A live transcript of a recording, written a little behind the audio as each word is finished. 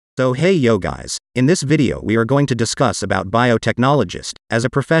So hey yo guys, in this video we are going to discuss about biotechnologist as a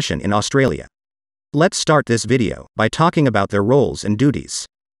profession in Australia. Let's start this video by talking about their roles and duties.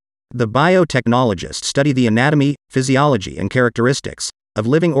 The biotechnologist study the anatomy, physiology and characteristics of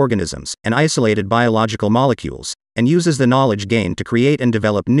living organisms and isolated biological molecules, and uses the knowledge gained to create and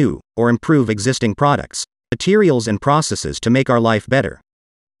develop new or improve existing products, materials and processes to make our life better.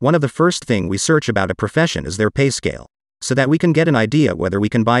 One of the first thing we search about a profession is their pay scale, so that we can get an idea whether we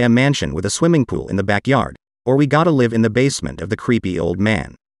can buy a mansion with a swimming pool in the backyard, or we gotta live in the basement of the creepy old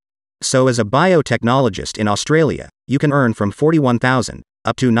man. So as a biotechnologist in Australia, you can earn from $41,000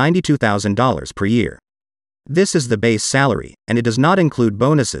 up to $92,000 per year. This is the base salary, and it does not include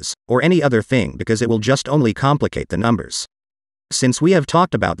bonuses or any other thing because it will just only complicate the numbers. Since we have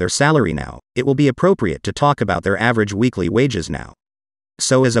talked about their salary now, it will be appropriate to talk about their average weekly wages now.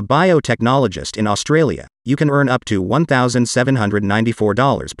 So as a biotechnologist in Australia, you can earn up to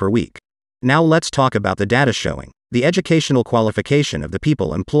 $1,794 per week. Now let's talk about the data showing the educational qualification of the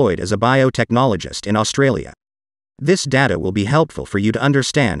people employed as a biotechnologist in Australia. This data will be helpful for you to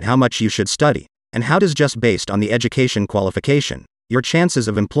understand how much you should study, and how does just based on the education qualification, your chances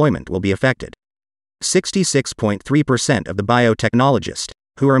of employment will be affected. 66.3% of the biotechnologists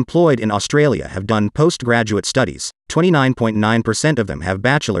who are employed in Australia have done postgraduate studies, 29.9% of them have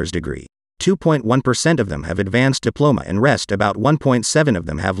bachelor's degree, 2.1% of them have advanced diploma, and rest about 1.7% of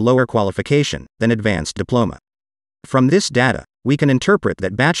them have lower qualification than advanced diploma. From this data, we can interpret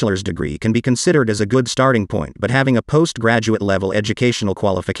that bachelor's degree can be considered as a good starting point, but having a postgraduate level educational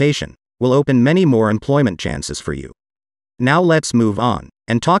qualification will open many more employment chances for you. Now let's move on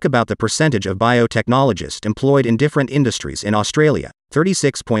and talk about the percentage of biotechnologists employed in different industries in Australia.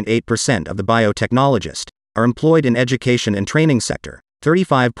 36.8% of the biotechnologists are employed in education and training sector,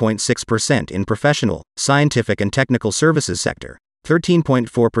 35.6% in professional, scientific and technical services sector,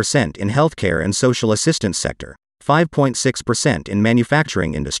 13.4% in healthcare and social assistance sector, 5.6% in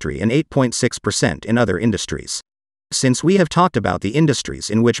manufacturing industry, and 8.6% in other industries. Since we have talked about the industries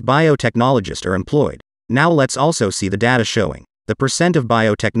in which biotechnologists are employed, now let's also see the data showing the percent of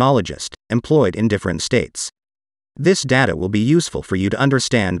biotechnologists employed in different states. This data will be useful for you to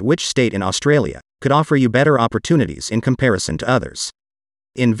understand which state in Australia could offer you better opportunities in comparison to others.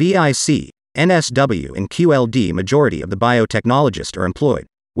 In VIC, NSW and QLD, majority of the biotechnologists are employed,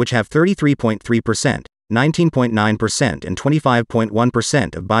 which have 33.3%, 19.9% and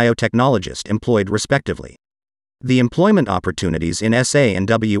 25.1% of biotechnologists employed respectively. The employment opportunities in SA and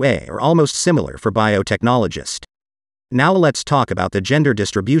WA are almost similar for biotechnologists. Now let's talk about the gender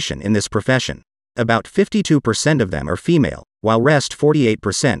distribution in this profession. About 52% of them are female, while rest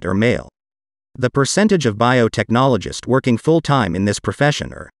 48% are male. The percentage of biotechnologists working full-time in this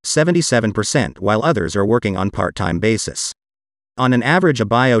profession are 77%, while others are working on part-time basis. On an average, a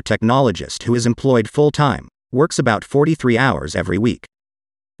biotechnologist who is employed full-time works about 43 hours every week.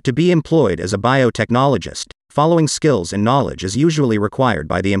 To be employed as a biotechnologist, following skills and knowledge is usually required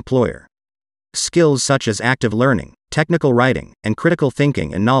by the employer. Skills such as active learning, technical writing, and critical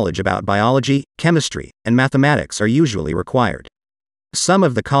thinking, and knowledge about biology, chemistry, and mathematics are usually required. Some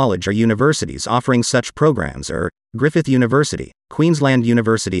of the college or universities offering such programs are Griffith University, Queensland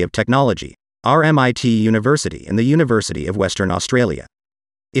University of Technology, RMIT University, and the University of Western Australia.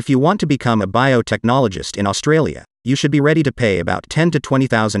 If you want to become a biotechnologist in Australia, you should be ready to pay about $10,000 to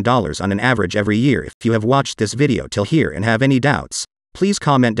 $20,000 on an average every year. If you have watched this video till here and have any doubts, please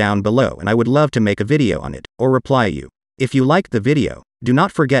comment down below and I would love to make a video on it, or reply you. If you liked the video, do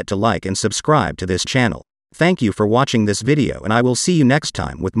not forget to like and subscribe to this channel. Thank you for watching this video, and I will see you next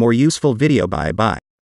time with more useful video. Bye bye.